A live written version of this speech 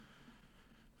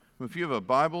If you have a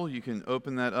Bible, you can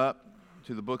open that up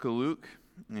to the book of Luke,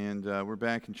 and we're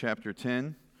back in chapter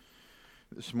 10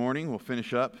 this morning. We'll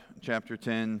finish up chapter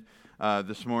 10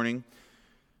 this morning.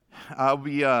 I'll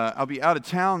be out of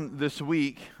town this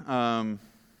week,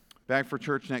 back for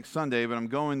church next Sunday, but I'm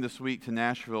going this week to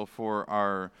Nashville for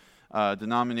our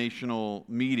denominational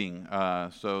meeting.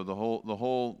 So the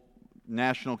whole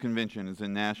national convention is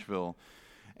in Nashville.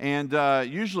 And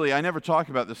usually I never talk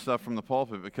about this stuff from the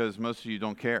pulpit because most of you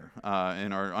don't care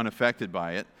and are unaffected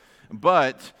by it.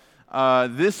 But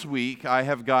this week I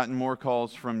have gotten more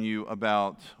calls from you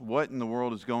about what in the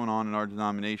world is going on in our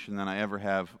denomination than I ever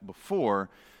have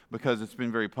before, because it's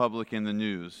been very public in the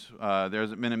news. There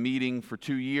hasn't been a meeting for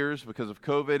 2 years because of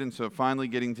COVID, and so finally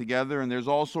getting together, and there's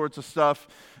all sorts of stuff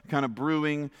kind of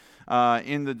brewing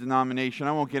in the denomination.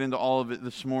 I won't get into all of it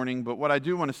this morning, but what I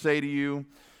do want to say to you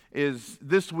is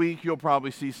this week you'll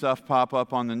probably see stuff pop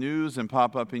up on the news and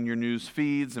pop up in your news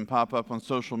feeds and pop up on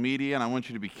social media, and I want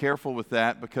you to be careful with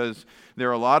that because there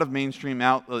are a lot of mainstream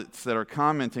outlets that are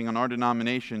commenting on our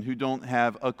denomination who don't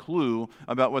have a clue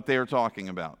about what they are talking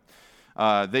about.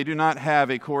 They do not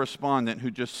have a correspondent who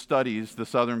just studies the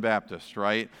Southern Baptist,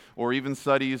 right? Or even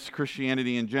studies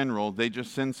Christianity in general. They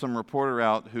just send some reporter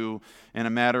out who, in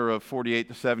a matter of 48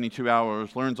 to 72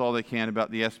 hours, learns all they can about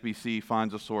the SBC,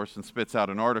 finds a source, and spits out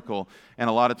an article. And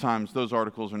a lot of times, those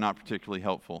articles are not particularly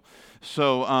helpful.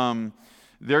 So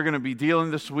they're going to be dealing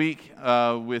this week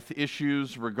with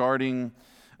issues regarding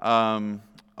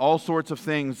all sorts of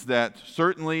things that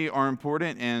certainly are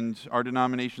important, and our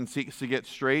denomination seeks to get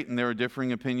straight, and there are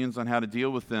differing opinions on how to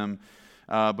deal with them.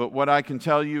 But what I can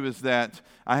tell you is that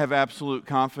I have absolute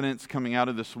confidence coming out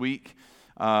of this week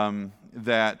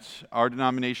that our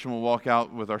denomination will walk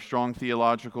out with our strong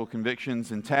theological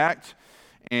convictions intact,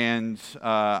 and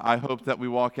I hope that we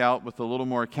walk out with a little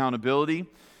more accountability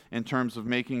in terms of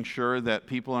making sure that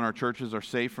people in our churches are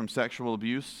safe from sexual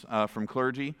abuse from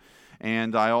clergy.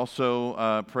 And I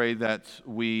also pray that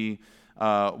we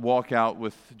walk out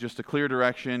with just a clear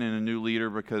direction and a new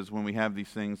leader, because when we have these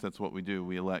things, that's what we do.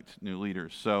 We elect new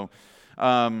leaders. So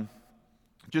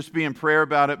just be in prayer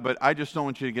about it, but I just don't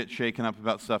want you to get shaken up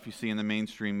about stuff you see in the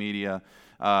mainstream media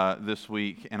this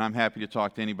week. And I'm happy to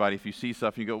talk to anybody. If you see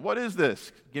stuff and you go, what is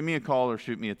this? Give me a call or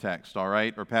shoot me a text, all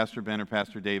right? Or Pastor Ben or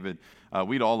Pastor David.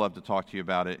 We'd all love to talk to you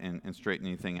about it and straighten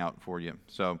anything out for you.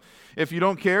 So if you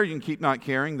don't care, you can keep not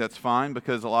caring. That's fine,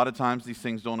 because a lot of times these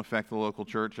things don't affect the local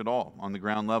church at all on the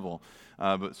ground level.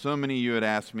 But so many of you had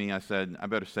asked me, I said, I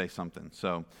better say something.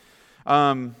 So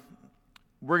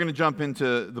we're going to jump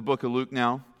into the book of Luke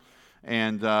now.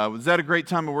 And was that a great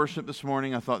time of worship this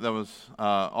morning? I thought that was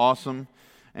awesome.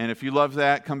 And if you love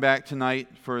that, come back tonight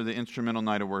for the instrumental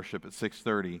night of worship at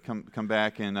 6:30. Come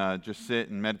back and just sit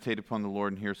and meditate upon the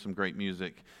Lord and hear some great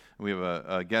music. We have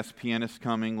a guest pianist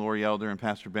coming. Lori Elder and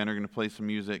Pastor Ben are going to play some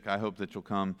music. I hope that you'll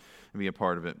come and be a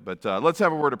part of it. But let's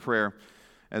have a word of prayer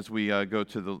as we go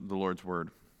to the Lord's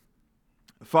Word.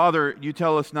 Father, you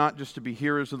tell us not just to be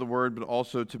hearers of the Word, but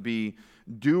also to be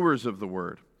doers of the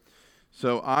Word.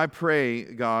 So I pray,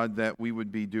 God, that we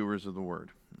would be doers of the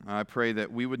Word. I pray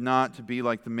that we would not be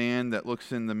like the man that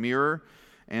looks in the mirror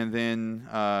and then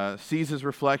sees his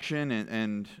reflection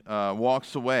and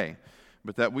walks away,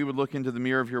 but that we would look into the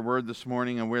mirror of your word this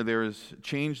morning, and where there is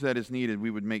change that is needed,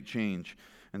 we would make change,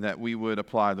 and that we would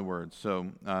apply the word. So,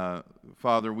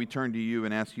 Father, we turn to you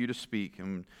and ask you to speak,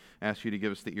 and ask you to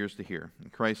give us the ears to hear.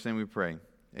 In Christ's name we pray.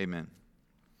 Amen.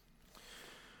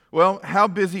 Well, how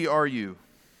busy are you?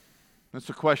 That's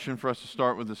a question for us to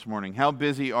start with this morning. How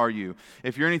busy are you?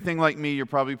 If you're anything like me, you're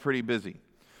probably pretty busy.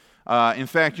 In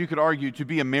fact, you could argue to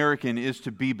be American is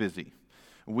to be busy.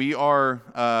 We are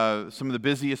some of the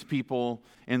busiest people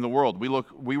in the world.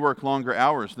 We work longer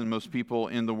hours than most people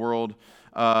in the world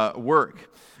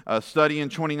work. A study in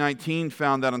 2019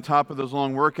 found that on top of those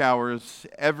long work hours,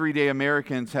 everyday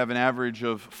Americans have an average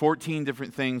of 14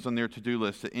 different things on their to-do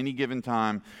list at any given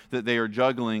time that they are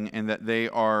juggling and that they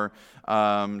are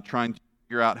trying to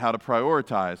figure out how to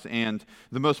prioritize. And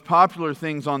the most popular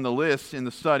things on the list in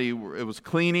the study, it was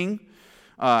cleaning,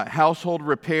 household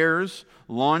repairs,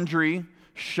 laundry,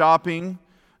 shopping,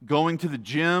 going to the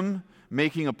gym,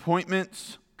 making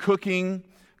appointments, cooking,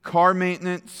 car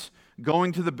maintenance,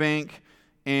 going to the bank,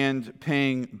 and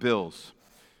paying bills.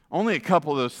 Only a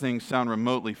couple of those things sound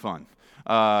remotely fun.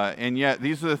 And yet,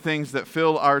 these are the things that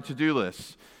fill our to-do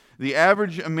lists. The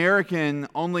average American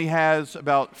only has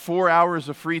about 4 hours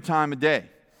of free time a day,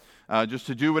 just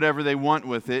to do whatever they want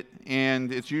with it.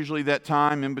 And it's usually that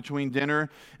time in between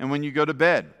dinner and when you go to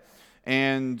bed.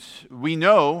 And we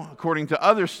know, according to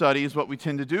other studies, what we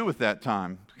tend to do with that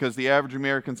time. because the average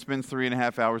American spends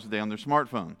 3.5 hours a day on their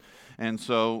smartphone. And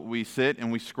so we sit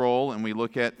and we scroll and we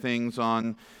look at things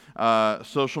on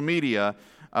social media,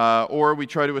 or we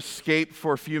try to escape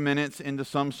for a few minutes into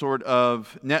some sort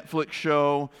of Netflix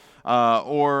show,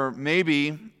 or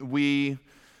maybe we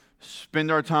spend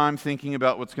our time thinking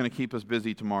about what's going to keep us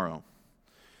busy tomorrow.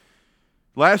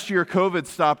 Last year, COVID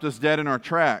stopped us dead in our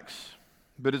tracks,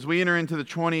 but as we enter into the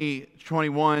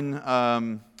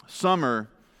 2021 summer,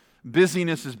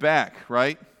 busyness is back,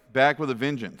 right? Back with a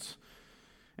vengeance.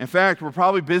 In fact, we're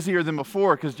probably busier than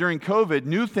before because during COVID,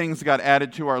 new things got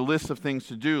added to our list of things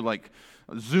to do, like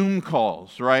Zoom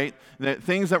calls, right?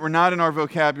 Things that were not in our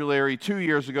vocabulary 2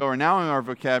 years ago are now in our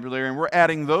vocabulary, and we're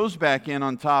adding those back in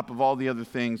on top of all the other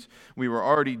things we were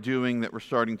already doing that we're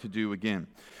starting to do again.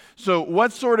 So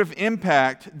what sort of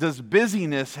impact does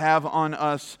busyness have on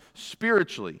us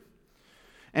spiritually?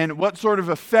 And what sort of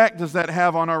effect does that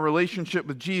have on our relationship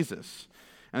with Jesus?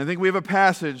 And I think we have a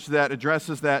passage that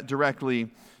addresses that directly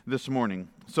this morning.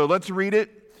 So let's read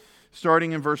it,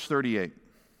 starting in verse 38.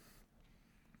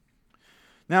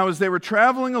 Now, as they were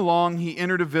traveling along, he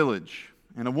entered a village,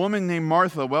 and a woman named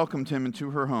Martha welcomed him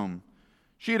into her home.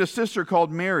 She had a sister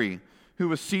called Mary, who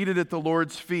was seated at the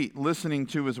Lord's feet, listening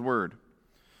to his word.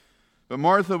 But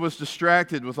Martha was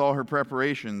distracted with all her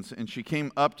preparations, and she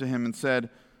came up to him and said,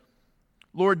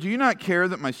 "Lord, do you not care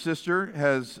that my sister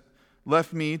has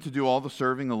left me to do all the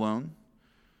serving alone?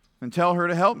 Then tell her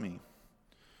to help me."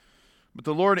 But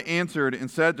the Lord answered and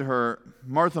said to her,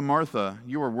 "Martha, Martha,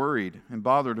 you are worried and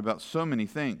bothered about so many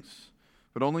things,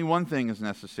 but only one thing is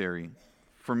necessary.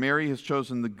 For Mary has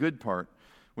chosen the good part,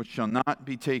 which shall not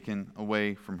be taken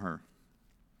away from her."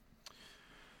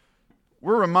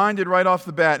 We're reminded right off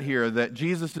the bat here that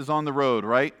Jesus is on the road,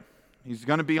 right? He's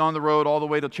going to be on the road all the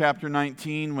way to chapter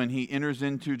 19 when he enters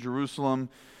into Jerusalem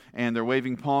and they're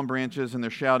waving palm branches and they're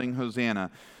shouting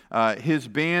Hosanna. His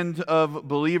band of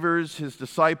believers, his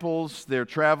disciples, they're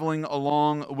traveling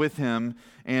along with him,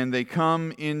 and they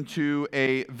come into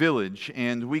a village.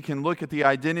 And we can look at the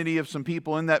identity of some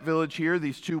people in that village here,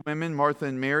 these two women, Martha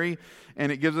and Mary,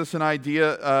 and it gives us an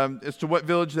idea as to what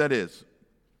village that is.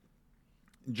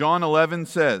 John 11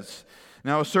 says,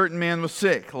 "Now a certain man was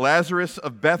sick, Lazarus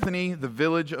of Bethany, the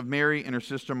village of Mary and her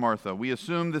sister Martha." We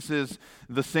assume this is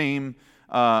the same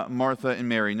Martha and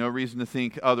Mary. No reason to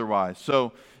think otherwise.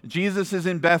 So Jesus is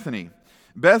in Bethany.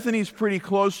 Bethany's pretty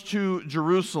close to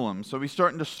Jerusalem. So he's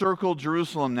starting to circle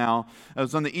Jerusalem now.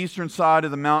 It's on the eastern side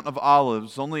of the Mount of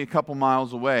Olives, only a couple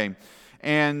miles away.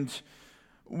 And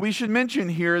we should mention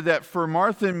here that for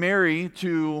Martha and Mary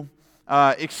to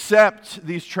accept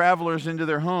these travelers into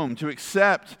their home, to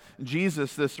accept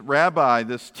Jesus, this rabbi,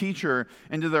 this teacher,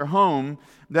 into their home,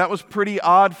 that was pretty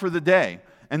odd for the day.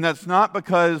 And that's not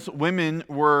because women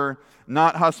were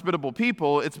not hospitable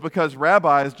people. It's because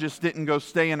rabbis just didn't go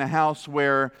stay in a house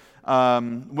where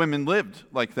women lived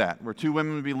like that, where two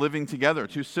women would be living together,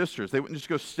 two sisters. They wouldn't just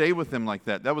go stay with them like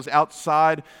that. That was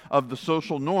outside of the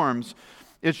social norms.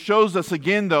 It shows us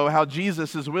again, though, how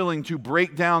Jesus is willing to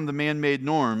break down the man-made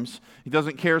norms. He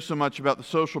doesn't care so much about the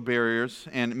social barriers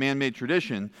and man-made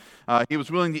tradition. He was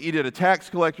willing to eat at a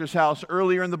tax collector's house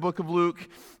earlier in the book of Luke,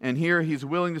 and here he's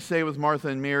willing to stay with Martha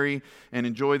and Mary and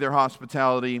enjoy their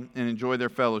hospitality and enjoy their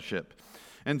fellowship.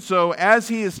 And so as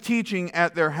he is teaching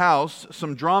at their house,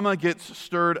 some drama gets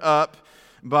stirred up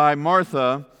by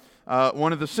Martha,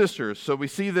 one of the sisters. So we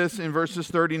see this in verses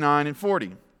 39 and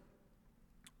 40.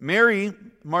 Mary,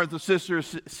 Martha's sister,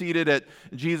 is seated at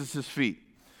Jesus' feet,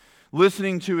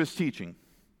 listening to his teaching.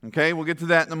 Okay, we'll get to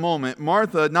that in a moment.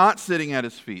 Martha not sitting at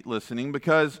his feet listening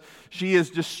because she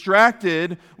is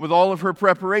distracted with all of her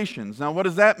preparations. Now, what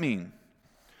does that mean?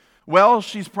 Well,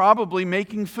 she's probably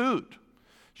making food.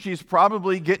 She's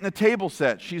probably getting a table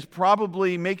set. She's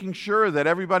probably making sure that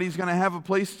everybody's going to have a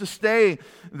place to stay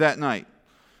that night.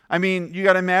 I mean, you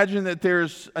got to imagine that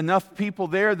there's enough people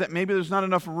there that maybe there's not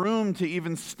enough room to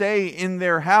even stay in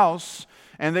their house,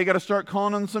 and they got to start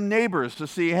calling on some neighbors to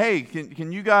see, hey,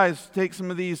 can you guys take some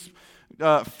of these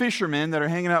fishermen that are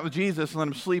hanging out with Jesus and let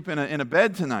them sleep in a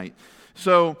bed tonight?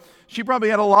 So she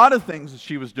probably had a lot of things that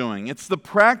she was doing. It's the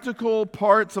practical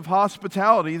parts of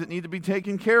hospitality that need to be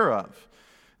taken care of.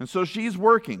 And so she's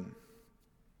working.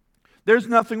 There's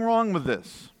nothing wrong with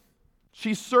this.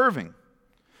 She's serving.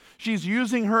 She's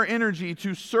using her energy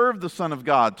to serve the Son of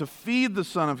God, to feed the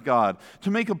Son of God, to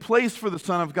make a place for the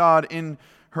Son of God in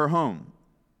her home.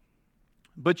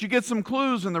 But you get some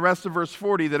clues in the rest of verse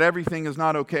 40 that everything is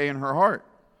not okay in her heart.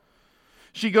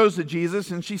 She goes to Jesus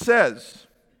and she says,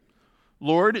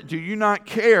 "Lord, do you not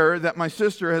care that my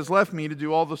sister has left me to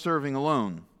do all the serving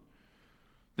alone?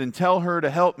 Then tell her to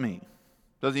help me."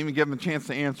 Doesn't even give him a chance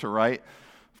to answer, right?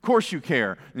 Of course you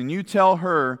care. And you tell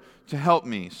her to help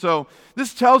me. So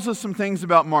this tells us some things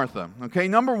about Martha. Okay,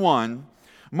 number one,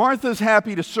 Martha's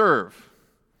happy to serve,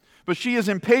 but she is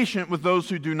impatient with those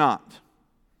who do not.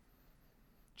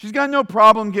 She's got no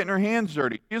problem getting her hands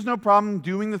dirty. She has no problem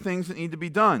doing the things that need to be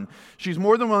done. She's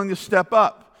more than willing to step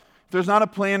up. If there's not a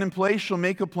plan in place, she'll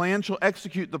make a plan, she'll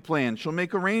execute the plan, she'll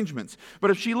make arrangements.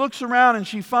 But if she looks around and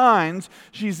she finds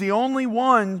she's the only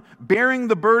one bearing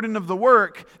the burden of the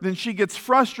work, then she gets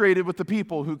frustrated with the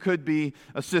people who could be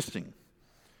assisting.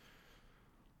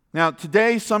 Now,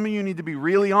 today, some of you need to be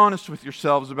really honest with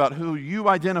yourselves about who you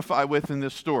identify with in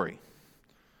this story.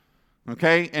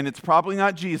 Okay? And it's probably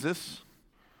not Jesus.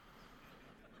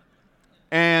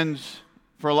 And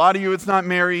for a lot of you, it's not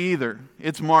Mary either.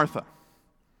 It's Martha.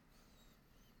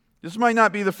 This might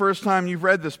not be the first time you've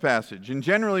read this passage. And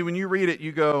generally, when you read it,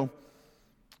 you go,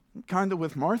 I'm kind of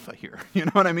with Martha here. You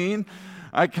know what I mean?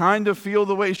 I kind of feel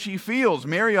the way she feels.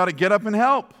 Mary ought to get up and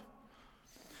help.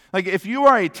 Like, if you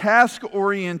are a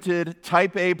task-oriented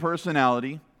type A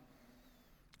personality,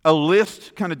 a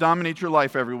list kind of dominates your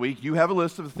life every week. You have a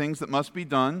list of the things that must be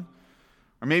done,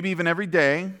 or maybe even every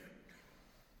day.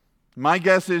 My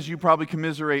guess is you probably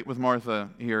commiserate with Martha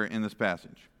here in this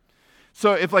passage.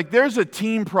 So if there's a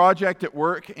team project at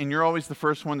work and you're always the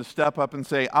first one to step up and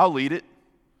say, I'll lead it,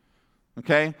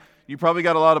 okay, you probably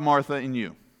got a lot of Martha in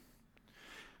you.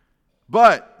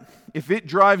 But if it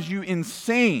drives you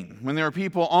insane when there are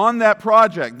people on that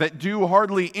project that do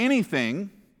hardly anything,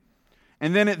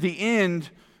 and then at the end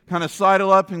kind of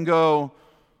sidle up and go,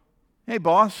 hey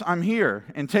boss, I'm here,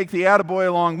 and take the attaboy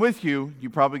along with you, you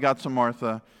probably got some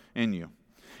Martha in you.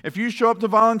 If you show up to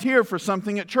volunteer for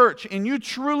something at church and you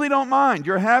truly don't mind,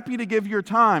 you're happy to give your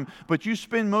time, but you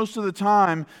spend most of the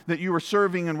time that you are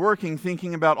serving and working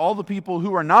thinking about all the people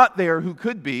who are not there who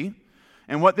could be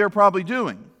and what they're probably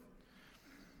doing,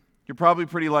 you're probably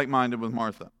pretty like-minded with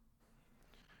Martha.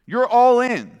 You're all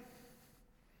in.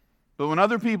 But when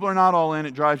other people are not all in,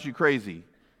 it drives you crazy.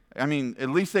 I mean,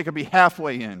 at least they could be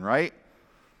halfway in, right?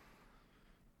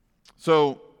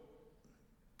 So,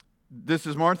 this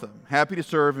is Martha, happy to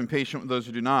serve and patient with those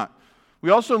who do not. We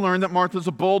also learn that Martha's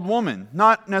a bold woman.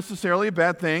 Not necessarily a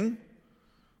bad thing.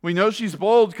 We know she's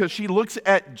bold because she looks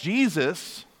at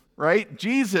Jesus, right?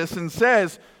 Jesus, and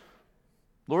says,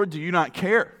 Lord, do you not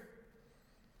care?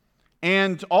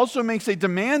 And also makes a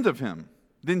demand of him.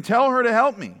 Then tell her to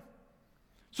help me.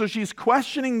 So she's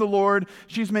questioning the Lord.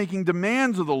 She's making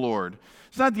demands of the Lord.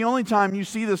 It's not the only time you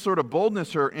see this sort of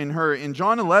boldness in her. In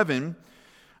John 11,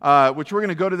 which we're going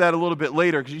to go to that a little bit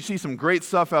later because you see some great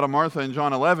stuff out of Martha in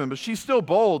John 11, but she's still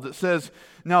bold. It says,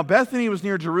 now Bethany was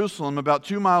near Jerusalem, about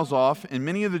 2 miles off, and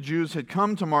many of the Jews had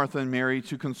come to Martha and Mary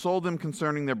to console them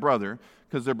concerning their brother,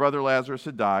 because their brother Lazarus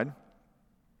had died.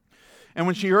 And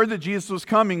when she heard that Jesus was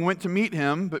coming, went to meet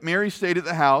him, but Mary stayed at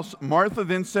the house. Martha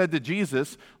then said to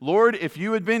Jesus, Lord, if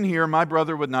you had been here, my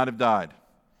brother would not have died.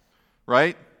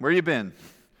 Right? Where you been?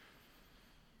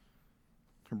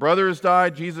 Her brother has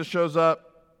died. Jesus shows up.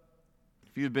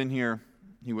 If you had been here,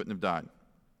 he wouldn't have died.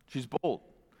 She's bold.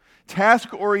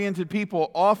 Task-oriented people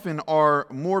often are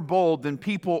more bold than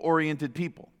people-oriented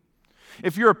people.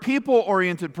 If you're a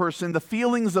people-oriented person, the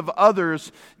feelings of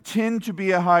others tend to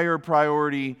be a higher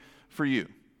priority for you.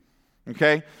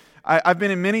 Okay? I've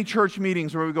been in many church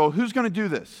meetings where we go, who's going to do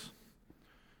this?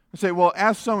 I say, well,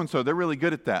 ask so-and-so. They're really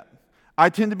good at that. I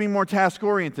tend to be more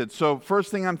task-oriented. So first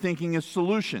thing I'm thinking is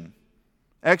solution.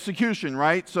 Execution,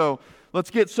 right? So let's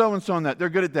get so-and-so on that. They're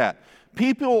good at that.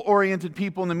 People-oriented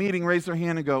people in the meeting raise their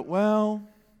hand and go, well,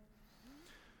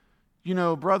 you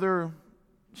know, Brother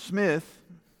Smith,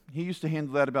 he used to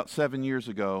handle that about 7 years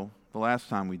ago, the last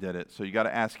time we did it, so you got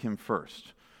to ask him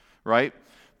first, right?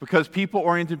 Because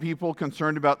people-oriented people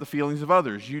concerned about the feelings of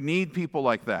others. You need people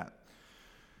like that.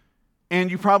 And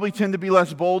you probably tend to be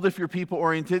less bold if you're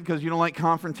people-oriented because you don't like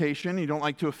confrontation, you don't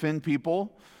like to offend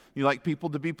people. You like people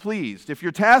to be pleased. If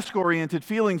you're task-oriented,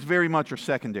 feelings very much are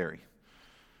secondary,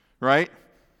 right?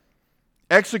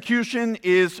 Execution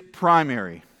is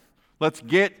primary. Let's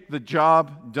get the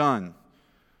job done.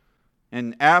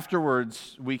 And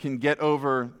afterwards, we can get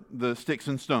over the sticks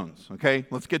and stones, okay?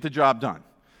 Let's get the job done.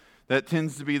 That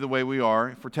tends to be the way we are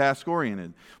if we're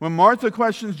task-oriented. When Martha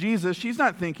questions Jesus, she's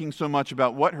not thinking so much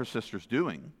about what her sister's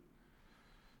doing.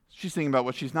 She's thinking about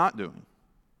what she's not doing.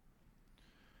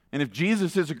 And if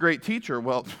Jesus is a great teacher,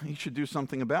 well, he should do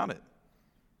something about it.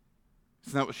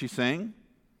 Isn't that what she's saying?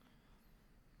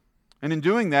 And in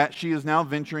doing that, she is now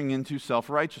venturing into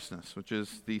self-righteousness, which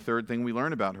is the third thing we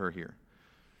learn about her here.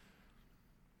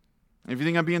 And if you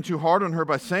think I'm being too hard on her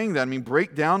by saying that,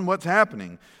 break down what's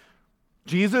happening.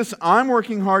 Jesus, I'm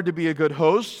working hard to be a good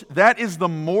host. That is the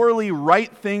morally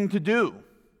right thing to do.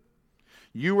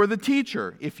 You are the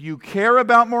teacher. If you care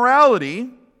about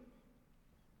morality,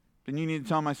 then you need to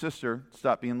tell my sister,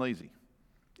 stop being lazy.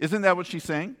 Isn't that what she's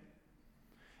saying?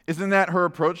 Isn't that her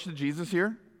approach to Jesus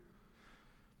here?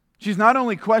 She's not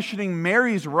only questioning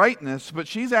Mary's rightness, but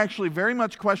she's actually very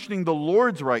much questioning the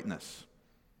Lord's rightness.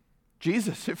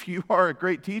 Jesus, if you are a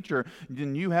great teacher,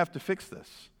 then you have to fix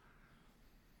this.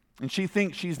 And she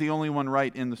thinks she's the only one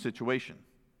right in the situation.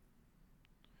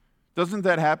 Doesn't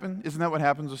that happen? Isn't that what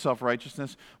happens with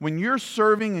self-righteousness? When you're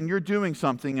serving and you're doing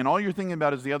something and all you're thinking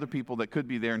about is the other people that could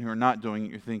be there and who are not doing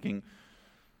it, you're thinking,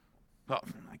 oh,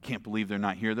 I can't believe they're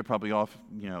not here. They're probably off,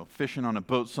 fishing on a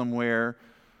boat somewhere.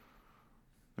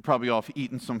 They're probably off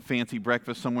eating some fancy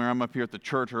breakfast somewhere. I'm up here at the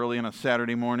church early on a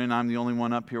Saturday morning. I'm the only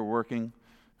one up here working.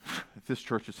 If this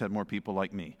church just had more people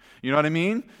like me. You know what I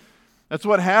mean? That's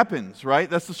what happens, right?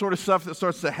 That's the sort of stuff that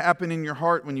starts to happen in your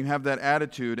heart when you have that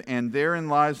attitude. And therein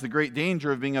lies the great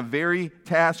danger of being a very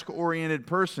task-oriented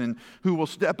person who will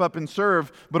step up and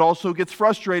serve, but also gets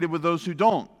frustrated with those who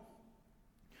don't.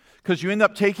 Because you end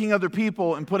up taking other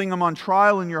people and putting them on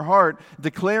trial in your heart,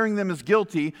 declaring them as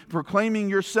guilty, proclaiming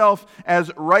yourself as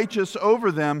righteous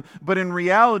over them. But in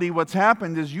reality, what's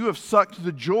happened is you have sucked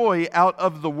the joy out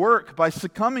of the work by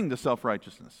succumbing to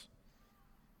self-righteousness.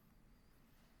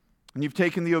 And you've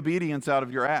taken the obedience out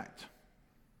of your act.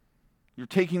 You're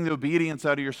taking the obedience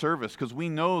out of your service, because we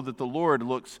know that the Lord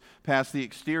looks past the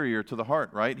exterior to the heart,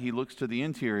 right? He looks to the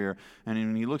interior. And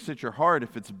when He looks at your heart,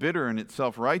 if it's bitter and it's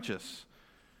self-righteous,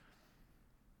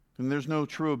 then there's no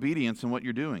true obedience in what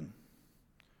you're doing.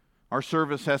 Our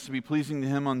service has to be pleasing to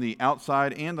Him on the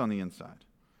outside and on the inside.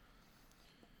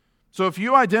 So if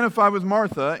you identify with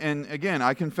Martha, and again,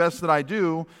 I confess that I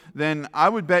do, then I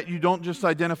would bet you don't just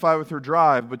identify with her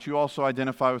drive, but you also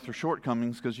identify with her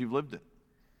shortcomings because you've lived it.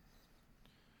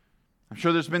 I'm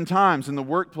sure there's been times in the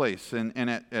workplace and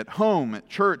at home, at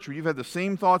church, where you've had the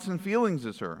same thoughts and feelings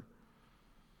as her.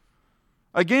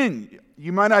 Again,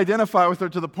 you might identify with her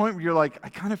to the point where you're like, I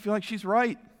kind of feel like she's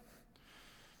right.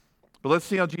 But let's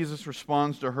see how Jesus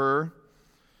responds to her.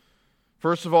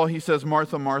 First of all, He says,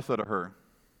 Martha, Martha to her.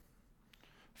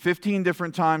 15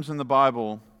 different times in the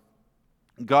Bible,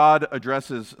 God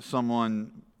addresses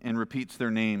someone and repeats their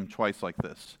name twice like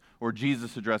this. Or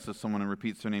Jesus addresses someone and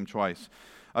repeats their name twice.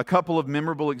 A couple of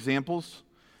memorable examples.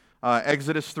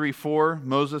 Exodus 3:4,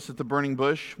 Moses at the burning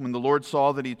bush. When the Lord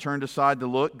saw that he turned aside to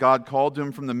look, God called to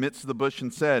him from the midst of the bush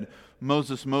and said,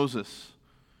 Moses, Moses.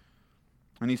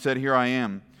 And he said, here I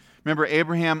am. Remember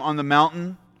Abraham on the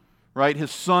mountain, right? His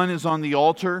son is on the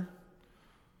altar.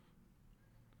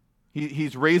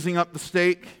 He's raising up the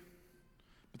stake.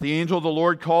 But the angel of the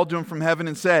Lord called to him from heaven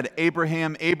and said,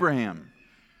 Abraham, Abraham.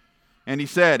 And he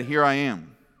said, here I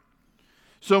am.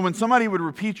 So when somebody would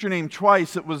repeat your name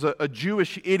twice, it was a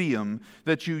Jewish idiom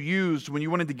that you used when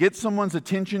you wanted to get someone's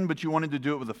attention, but you wanted to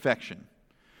do it with affection.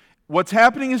 What's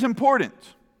happening is important.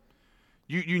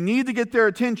 You need to get their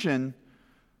attention,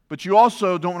 but you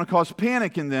also don't want to cause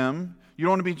panic in them. You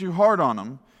don't want to be too hard on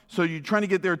them. So you're trying to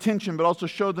get their attention, but also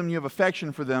show them you have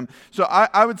affection for them. So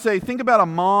I would say, think about a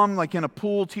mom like in a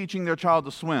pool teaching their child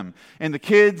to swim. And the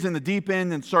kid's in the deep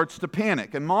end and starts to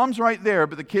panic. And mom's right there,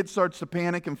 but the kid starts to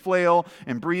panic and flail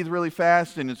and breathe really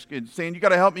fast. And it's saying, you got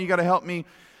to help me, you got to help me.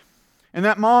 And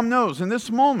that mom knows, in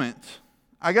this moment,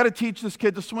 I got to teach this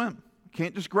kid to swim. I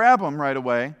can't just grab him right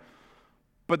away.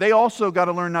 But they also got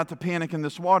to learn not to panic in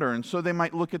this water. And so they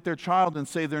might look at their child and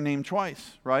say their name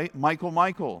twice, right? Michael,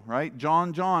 Michael, right?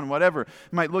 John, John, whatever.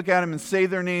 Might look at him and say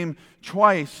their name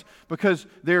twice because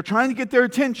they're trying to get their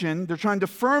attention. They're trying to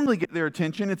firmly get their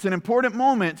attention. It's an important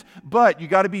moment, but you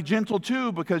got to be gentle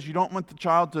too because you don't want the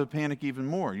child to panic even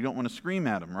more. You don't want to scream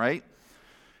at him, right?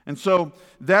 And so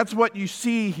that's what you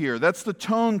see here. That's the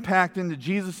tone packed into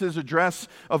Jesus' address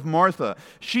of Martha.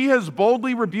 She has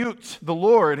boldly rebuked the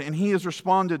Lord, and He has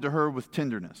responded to her with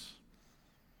tenderness,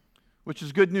 which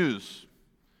is good news.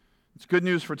 It's good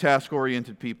news for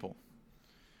task-oriented people.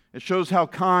 It shows how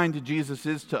kind Jesus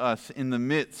is to us in the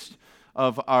midst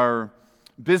of our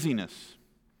busyness,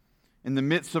 in the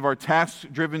midst of our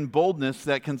task-driven boldness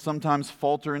that can sometimes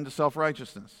falter into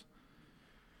self-righteousness.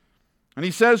 And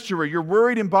He says to her, you're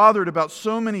worried and bothered about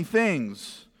so many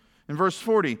things. In verse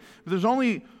 40, but there's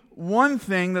only one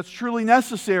thing that's truly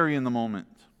necessary in the moment.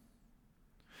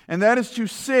 And that is to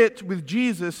sit with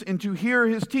Jesus and to hear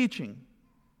His teaching.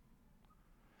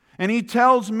 And He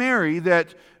tells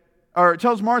Martha,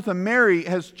 Mary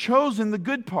has chosen the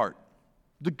good part,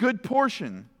 the good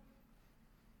portion,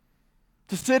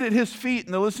 to sit at His feet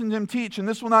and to listen to Him teach. And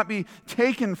this will not be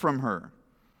taken from her.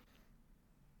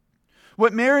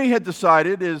 What Mary had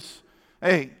decided is,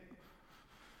 hey,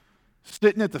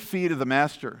 sitting at the feet of the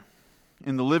Master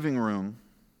in the living room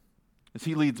as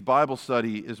he leads Bible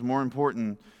study is more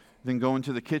important than going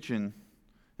to the kitchen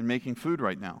and making food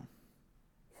right now.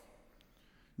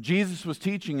 Jesus was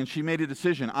teaching and she made a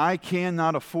decision. I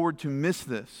cannot afford to miss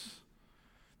this.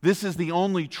 This is the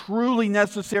only truly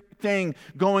necessary thing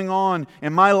going on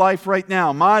in my life right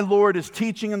now. My Lord is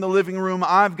teaching in the living room.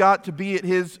 I've got to be at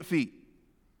His feet.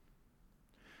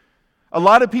 A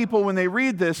lot of people, when they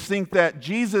read this, think that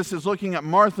Jesus is looking at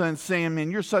Martha and saying, man,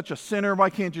 you're such a sinner. Why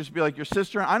can't you just be like your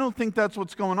sister? I don't think that's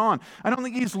what's going on. I don't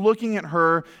think He's looking at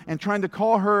her and trying to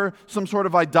call her some sort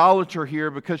of idolater here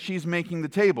because she's making the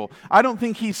table. I don't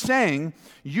think He's saying,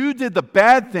 you did the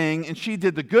bad thing and she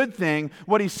did the good thing.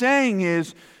 What He's saying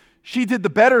is, she did the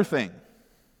better thing.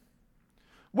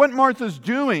 What Martha's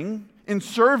doing in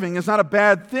serving is not a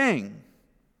bad thing,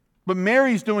 but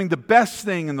Mary's doing the best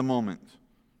thing in the moment.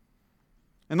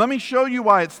 And let me show you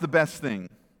why it's the best thing.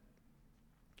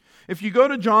 If you go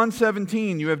to John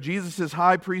 17, you have Jesus'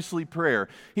 high priestly prayer.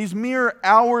 He's mere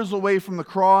hours away from the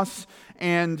cross,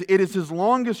 and it is His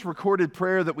longest recorded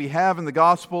prayer that we have in the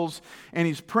Gospels. And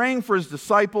He's praying for His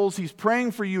disciples. He's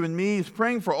praying for you and me. He's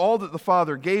praying for all that the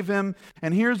Father gave Him.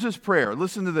 And here's His prayer.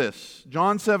 Listen to this.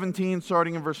 John 17,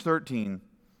 starting in verse 13.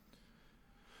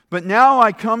 But now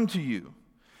I come to you,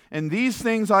 and these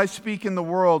things I speak in the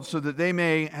world so that they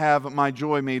may have my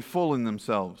joy made full in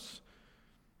themselves.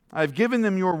 I have given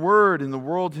them your word, and the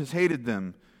world has hated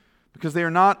them, because they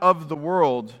are not of the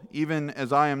world, even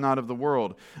as I am not of the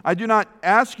world. I do not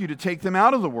ask you to take them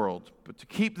out of the world, but to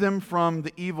keep them from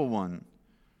the evil one.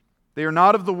 They are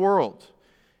not of the world,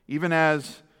 even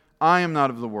as I am not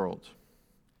of the world.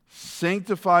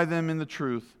 Sanctify them in the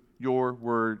truth. Your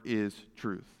word is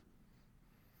truth.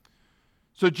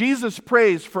 So Jesus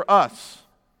prays for us,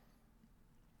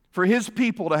 for His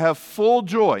people to have full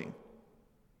joy.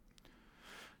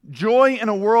 Joy in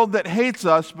a world that hates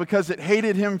us because it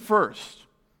hated Him first.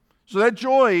 So that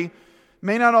joy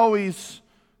may not always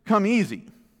come easy.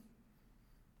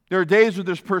 There are days where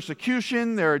there's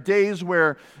persecution. There are days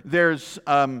where there's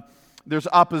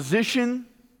opposition.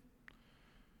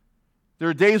 There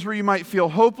are days where you might feel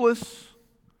hopeless.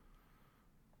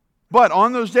 But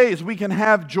on those days, we can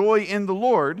have joy in the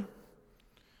Lord.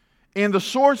 And the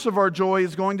source of our joy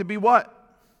is going to be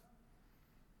what?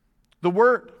 The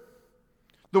Word.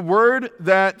 The Word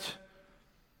that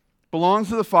belongs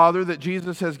to the Father that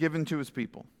Jesus has given to His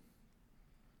people.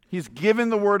 He's given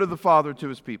the Word of the Father to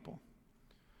His people.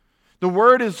 The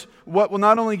Word is what will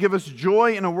not only give us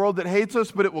joy in a world that hates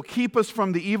us, but it will keep us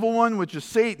from the evil one, which is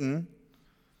Satan.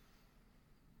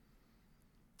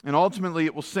 And ultimately,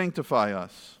 it will sanctify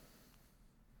us.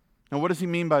 Now, what does He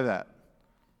mean by that?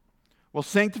 Well,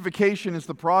 sanctification is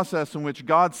the process in which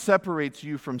God separates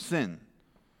you from sin.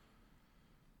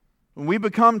 When we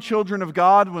become children of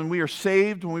God, when we are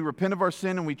saved, when we repent of our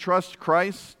sin and we trust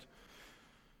Christ,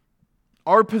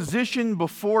 our position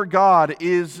before God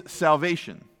is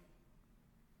salvation.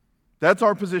 That's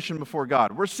our position before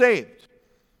God. We're saved.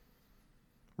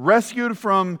 Rescued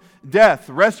from death,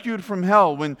 rescued from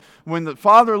hell. When the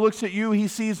Father looks at you, He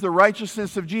sees the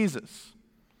righteousness of Jesus.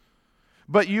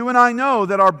 But you and I know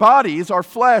that our bodies, our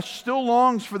flesh, still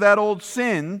longs for that old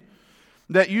sin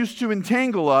that used to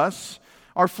entangle us.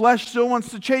 Our flesh still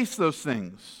wants to chase those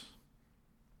things.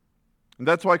 And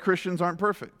that's why Christians aren't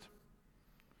perfect.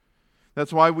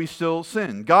 That's why we still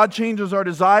sin. God changes our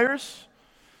desires,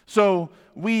 so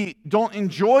we don't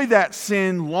enjoy that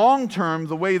sin long term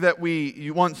the way that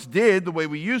we once did, the way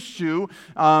we used to.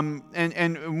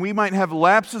 And we might have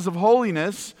lapses of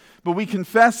holiness, but we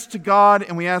confess to God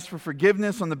and we ask for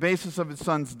forgiveness on the basis of His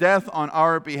Son's death on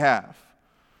our behalf.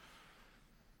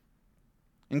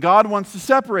 And God wants to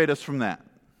separate us from that.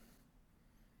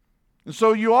 And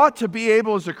so you ought to be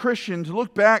able as a Christian to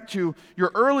look back to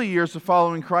your early years of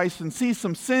following Christ and see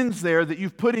some sins there that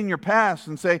you've put in your past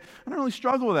and say, I don't really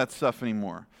struggle with that stuff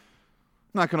anymore.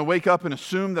 I'm not going to wake up and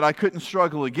assume that I couldn't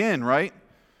struggle again, right?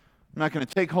 I'm not going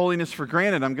to take holiness for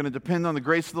granted. I'm going to depend on the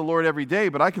grace of the Lord every day.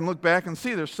 But I can look back and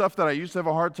see there's stuff that I used to have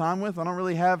a hard time with. I don't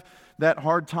really have that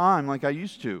hard time like I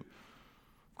used to.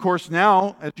 Of course,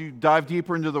 now, as you dive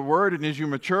deeper into the Word and as you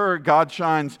mature, God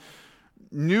shines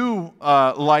new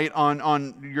light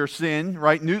on your sin,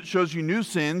 right? Shows you new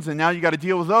sins, and now you got to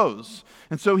deal with those.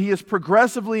 And so He is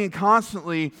progressively and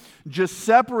constantly just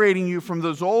separating you from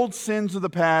those old sins of the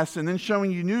past and then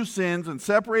showing you new sins and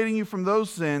separating you from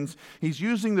those sins. He's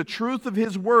using the truth of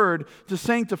His Word to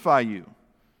sanctify you,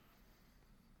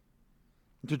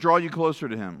 to draw you closer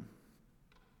to Him.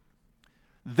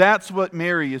 That's what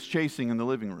Mary is chasing in the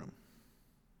living room.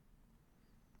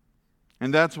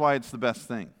 And that's why it's the best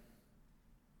thing.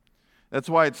 That's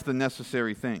why it's the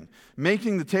necessary thing.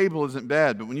 Making the table isn't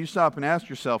bad, but when you stop and ask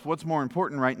yourself, what's more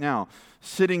important right now,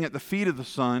 sitting at the feet of the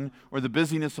Son or the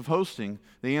busyness of hosting,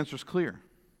 the answer is clear.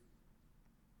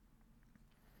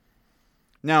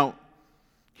 Now,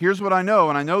 here's what I know,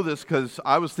 and I know this because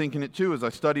I was thinking it too as I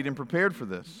studied and prepared for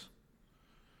this.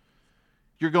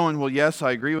 You're going, well, yes,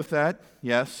 I agree with that.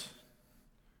 Yes.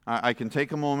 I can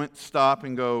take a moment, stop,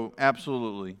 and go,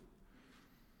 absolutely.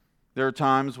 There are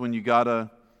times when you got to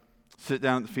sit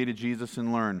down at the feet of Jesus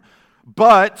and learn.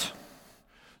 But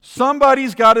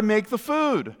somebody's got to make the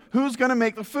food. Who's going to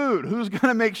make the food? Who's going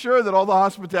to make sure that all the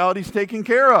hospitality is taken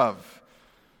care of?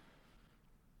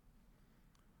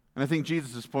 And I think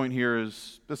Jesus' point here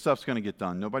is this stuff's going to get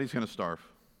done. Nobody's going to starve.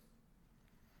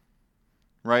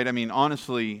 Right? I mean,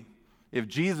 honestly, if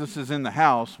Jesus is in the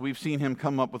house, we've seen him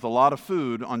come up with a lot of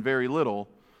food on very little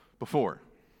before.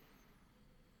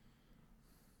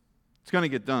 It's going to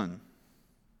get done.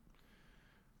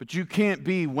 But you can't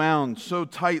be wound so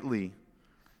tightly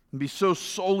and be so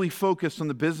solely focused on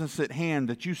the business at hand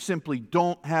that you simply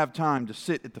don't have time to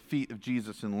sit at the feet of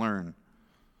Jesus and learn.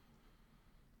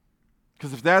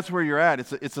 Because if that's where you're at,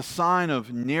 it's a sign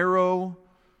of narrow,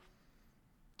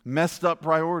 messed up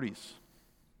priorities.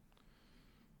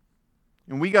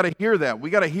 And we got to hear that.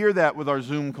 We got to hear that with our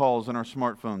Zoom calls and our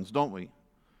smartphones, don't we?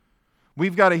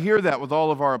 We've got to hear that with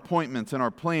all of our appointments and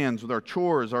our plans, with our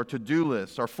chores, our to-do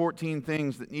lists, our 14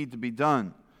 things that need to be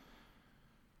done.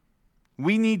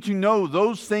 We need to know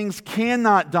those things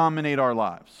cannot dominate our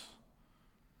lives.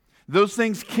 Those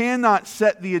things cannot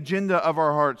set the agenda of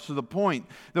our hearts to the point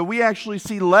that we actually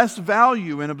see less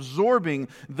value in absorbing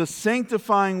the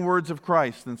sanctifying words of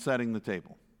Christ than setting the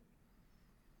table.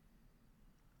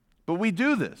 But we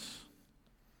do this.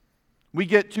 We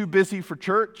get too busy for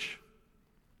church.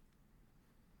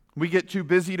 We get too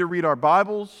busy to read our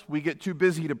Bibles. We get too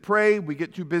busy to pray. We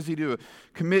get too busy to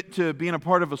commit to being a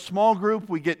part of a small group.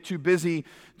 We get too busy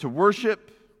to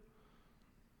worship.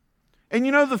 And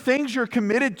you know, the things you're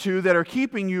committed to that are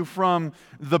keeping you from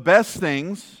the best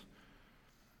things,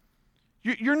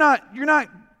 you're not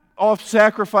off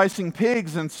sacrificing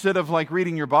pigs instead of like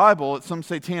reading your Bible at some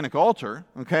satanic altar,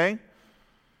 okay?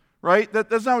 Right?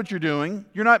 That's not what you're doing.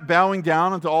 You're not bowing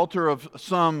down at the altar of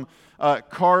some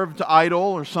carved idol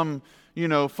or some,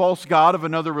 false god of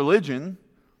another religion.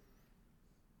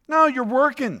 No, you're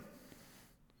working.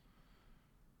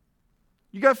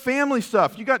 You got family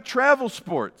stuff. You got travel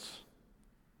sports.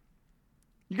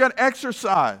 You got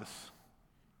exercise.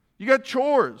 You got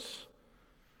chores.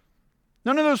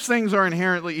 None of those things are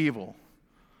inherently evil.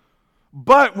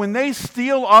 But when they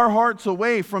steal our hearts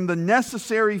away from the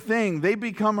necessary thing, they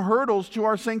become hurdles to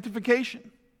our sanctification.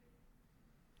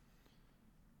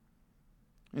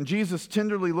 And Jesus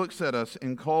tenderly looks at us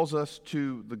and calls us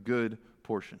to the good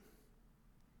portion.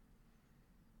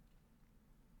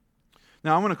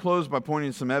 Now, I'm going to close by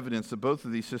pointing to some evidence that both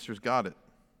of these sisters got it.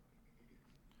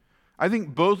 I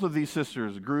think both of these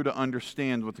sisters grew to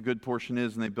understand what the good portion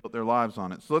is, and they built their lives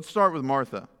on it. So let's start with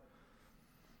Martha.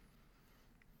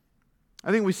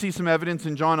 I think we see some evidence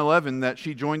in John 11 that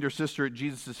she joined her sister at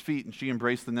Jesus' feet and she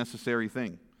embraced the necessary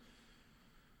thing.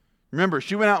 Remember,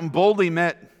 she went out and boldly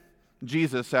met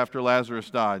Jesus after Lazarus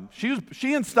died. She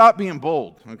didn't stop being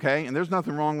bold, okay? And there's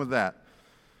nothing wrong with that.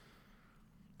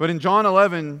 But in John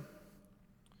 11,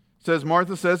 it says,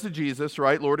 Martha says to Jesus,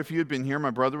 right, Lord, if you had been here, my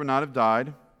brother would not have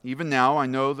died. Even now, I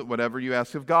know that whatever you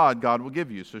ask of God, God will give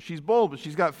you. So she's bold, but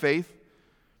she's got faith.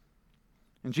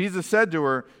 And Jesus said to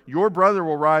her, your brother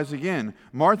will rise again.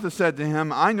 Martha said to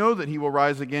him, I know that he will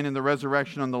rise again in the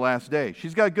resurrection on the last day.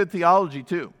 She's got good theology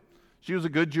too. She was a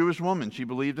good Jewish woman. She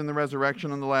believed in the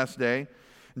resurrection on the last day.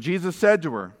 Jesus said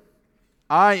to her,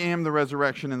 I am the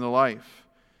resurrection and the life.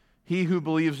 He who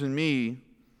believes in me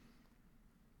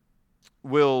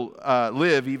will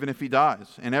live even if he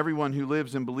dies. And everyone who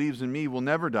lives and believes in me will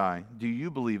never die. Do you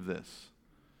believe this?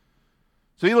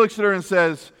 So he looks at her and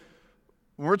says,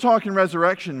 when we're talking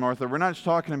resurrection, Martha, we're not just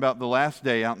talking about the last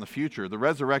day out in the future. The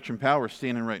resurrection power is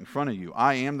standing right in front of you.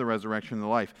 I am the resurrection and the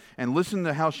life. And listen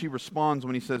to how she responds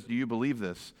when he says, do you believe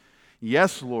this?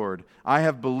 Yes, Lord, I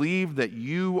have believed that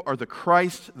you are the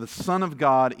Christ, the Son of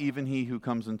God, even he who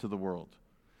comes into the world.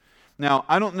 Now,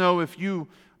 I don't know if you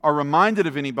are reminded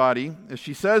of anybody as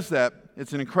she says that.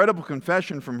 It's an incredible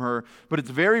confession from her, but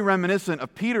it's very reminiscent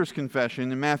of Peter's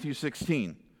confession in Matthew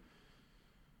 16.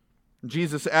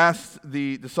 Jesus asked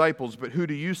the disciples, but who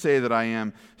do you say that I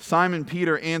am? Simon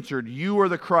Peter answered, you are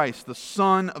the Christ, the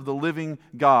Son of the living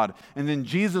God. And then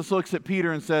Jesus looks at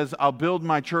Peter and says, I'll build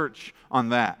my church on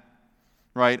that,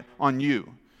 right? On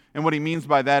you. And what he means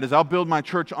by that is I'll build my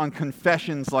church on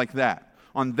confessions like that.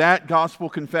 on that gospel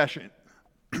confession,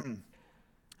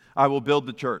 I will build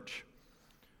the church.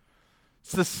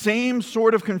 It's the same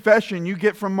sort of confession you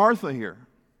get from Martha here.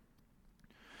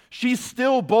 She's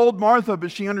still bold Martha,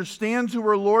 but she understands who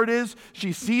her Lord is.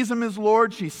 She sees him as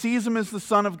Lord. She sees him as the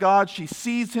Son of God. She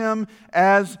sees him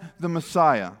as the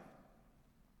Messiah.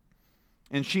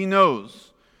 And she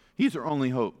knows he's her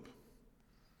only hope.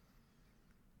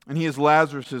 And he is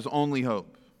Lazarus' only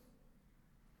hope.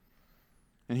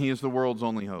 And he is the world's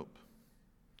only hope.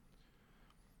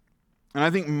 And I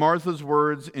think Martha's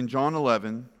words in John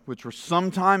 11, which were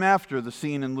sometime after the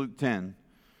scene in Luke 10,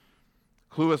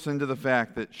 clue us into the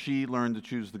fact that she learned to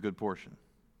choose the good portion.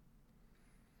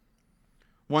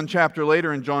 One chapter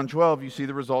later in John 12, you see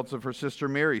the results of her sister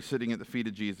Mary sitting at the feet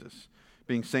of Jesus,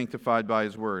 being sanctified by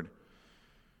his word.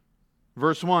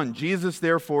 Verse 1, Jesus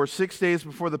therefore, 6 days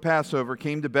before the Passover,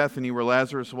 came to Bethany where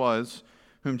Lazarus was,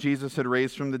 whom Jesus had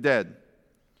raised from the dead.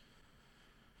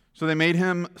 So they made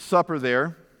him supper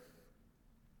there,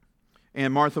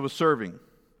 and Martha was serving.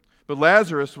 But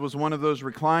Lazarus was one of those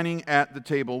reclining at the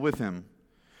table with him.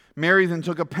 Mary then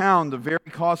took a pound of very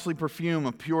costly perfume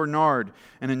of pure nard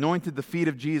and anointed the feet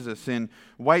of Jesus and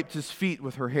wiped his feet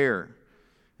with her hair.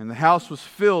 And the house was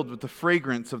filled with the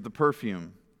fragrance of the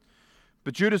perfume.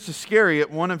 But Judas Iscariot,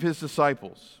 one of his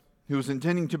disciples, who was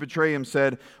intending to betray him,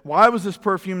 said, "Why was this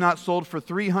perfume not sold for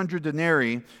 300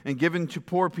 denarii and given to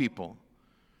poor people?"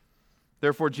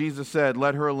 Therefore Jesus said,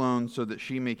 "Let her alone so that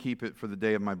she may keep it for the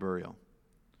day of my burial."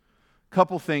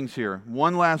 Couple things here.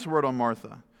 One last word on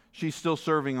Martha. She's still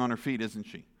serving on her feet, isn't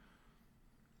she?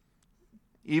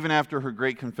 Even after her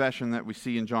great confession that we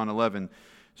see in John 11.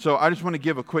 So I just want to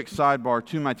give a quick sidebar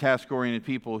to my task-oriented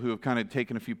people who have kind of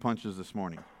taken a few punches this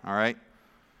morning. All right?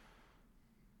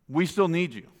 We still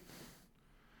need you.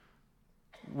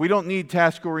 We don't need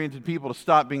task-oriented people to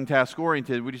stop being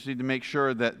task-oriented. We just need to make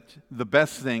sure that the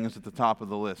best thing is at the top of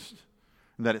the list,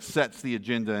 that it sets the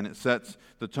agenda and it sets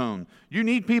the tone. You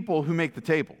need people who make the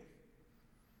table.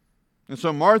 And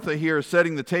so Martha here is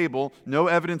setting the table, no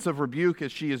evidence of rebuke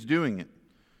as she is doing it.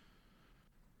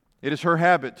 It is her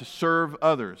habit to serve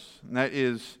others, and that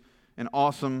is an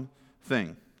awesome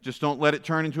thing. Just don't let it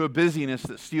turn into a busyness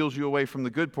that steals you away from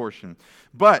the good portion.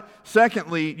 But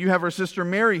secondly, you have our sister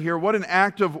Mary here. What an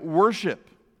act of worship.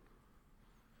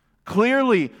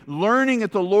 Clearly, learning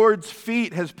at the Lord's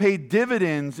feet has paid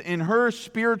dividends in her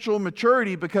spiritual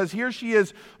maturity, because here she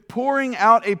is pouring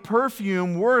out a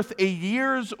perfume worth a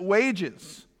year's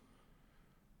wages.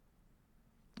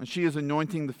 And she is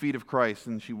anointing the feet of Christ,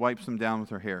 and she wipes them down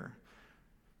with her hair.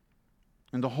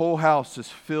 And the whole house is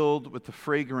filled with the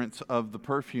fragrance of the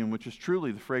perfume, which is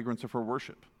truly the fragrance of her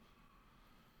worship.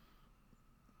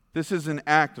 This is an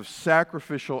act of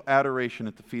sacrificial adoration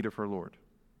at the feet of her Lord.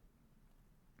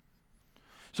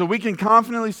 So we can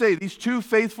confidently say these two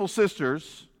faithful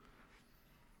sisters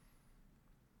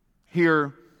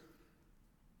here,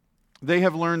 they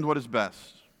have learned what is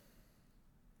best.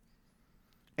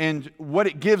 And what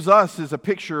it gives us is a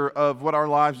picture of what our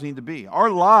lives need to be. Our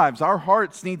lives, our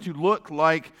hearts need to look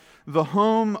like the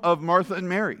home of Martha and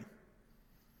Mary.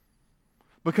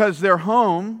 Because their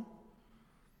home,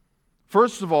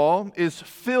 first of all, is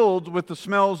filled with the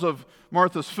smells of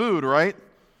Martha's food, right?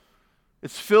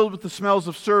 It's filled with the smells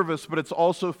of service, but it's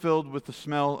also filled with the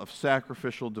smell of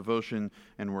sacrificial devotion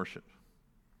and worship.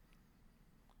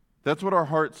 That's what our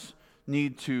hearts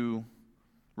need to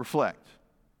reflect.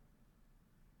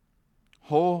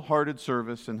 Wholehearted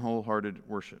service and wholehearted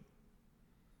worship.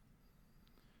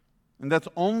 And that's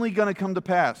only going to come to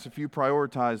pass if you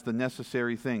prioritize the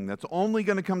necessary thing. That's only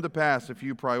going to come to pass if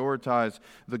you prioritize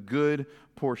the good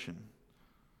portion.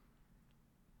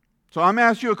 So I'm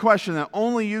asking you a question that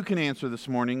only you can answer this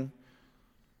morning,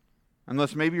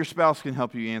 unless maybe your spouse can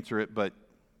help you answer it, but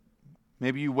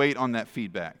maybe you wait on that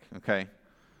feedback, okay?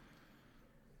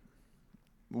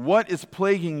 What is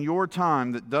plaguing your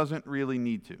time that doesn't really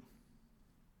need to?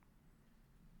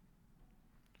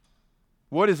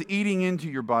 What is eating into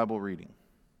your Bible reading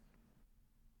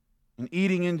and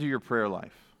eating into your prayer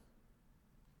life?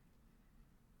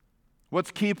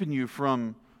 What's keeping you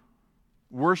from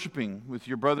worshiping with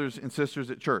your brothers and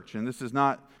sisters at church? And this is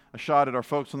not a shot at our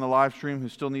folks on the live stream who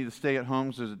still need to stay at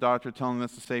home. So there's a doctor telling them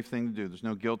that's the safe thing to do. There's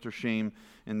no guilt or shame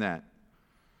in that.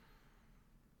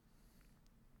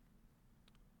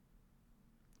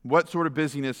 What sort of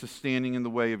busyness is standing in the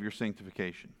way of your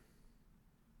sanctification?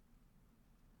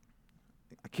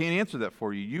 I can't answer that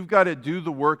for you. You've got to do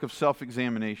the work of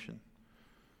self-examination.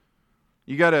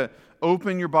 You got to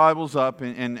open your Bibles up,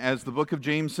 and as the book of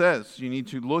James says, you need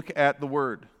to look at the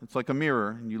Word. It's like a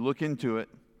mirror, and you look into it.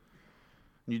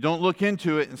 And you don't look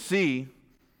into it and see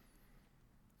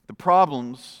the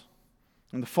problems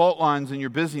and the fault lines in your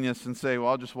busyness and say, well,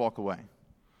 I'll just walk away.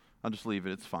 I'll just leave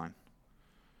it. It's fine.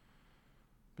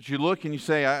 But you look and you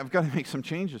say, I've got to make some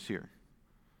changes here.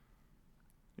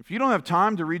 If you don't have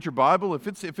time to read your Bible, if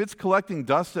it's collecting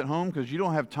dust at home because you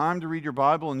don't have time to read your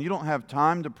Bible and you don't have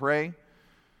time to pray,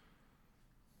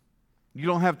 you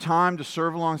don't have time to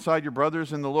serve alongside your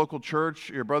brothers in the local church,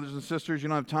 your brothers and sisters, you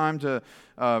don't have time to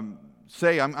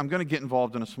say, I'm going to get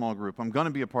involved in a small group. I'm going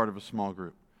to be a part of a small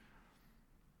group.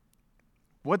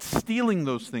 What's stealing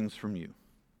those things from you?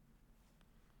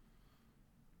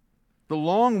 The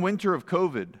long winter of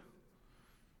COVID is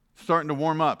starting to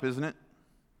warm up, isn't it?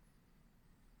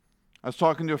 I was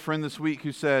talking to a friend this week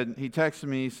who said, he texted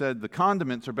me, he said, the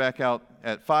condiments are back out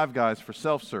at Five Guys for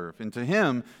self-serve. And to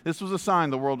him, this was a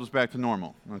sign the world was back to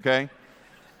normal, okay?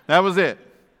 That was it.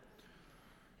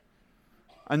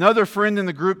 Another friend in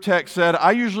the group text said,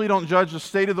 I usually don't judge the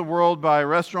state of the world by a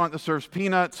restaurant that serves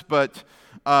peanuts, but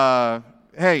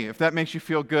hey, if that makes you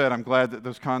feel good, I'm glad that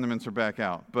those condiments are back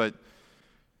out. But,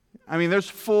 I mean, there's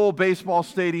full baseball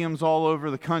stadiums all over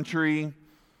the country.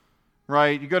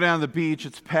 Right? You go down to the beach,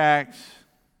 it's packed.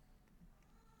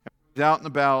 Everybody's out and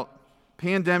about.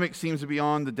 Pandemic seems to be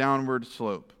on the downward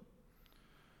slope.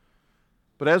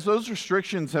 But as those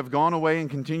restrictions have gone away and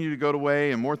continue to go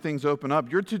away and more things open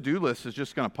up, your to-do list is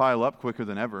just going to pile up quicker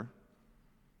than ever.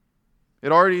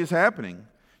 It already is happening.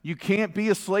 You can't be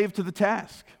a slave to the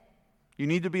task. You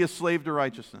need to be a slave to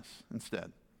righteousness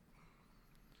instead.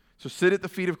 So sit at the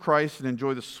feet of Christ and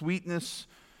enjoy the sweetness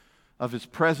of His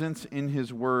presence in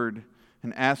His Word,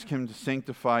 and ask Him to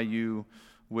sanctify you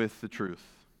with the truth.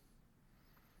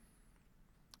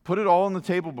 Put it all on the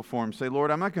table before Him. Say,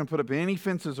 Lord, I'm not going to put up any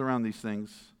fences around these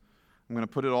things. I'm going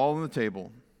to put it all on the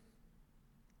table.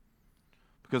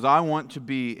 Because I want to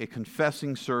be a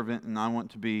confessing servant and I want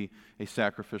to be a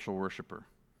sacrificial worshiper.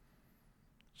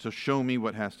 So show me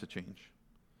what has to change.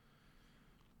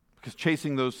 Because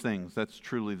chasing those things, that's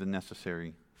truly the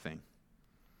necessary thing.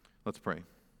 Let's pray.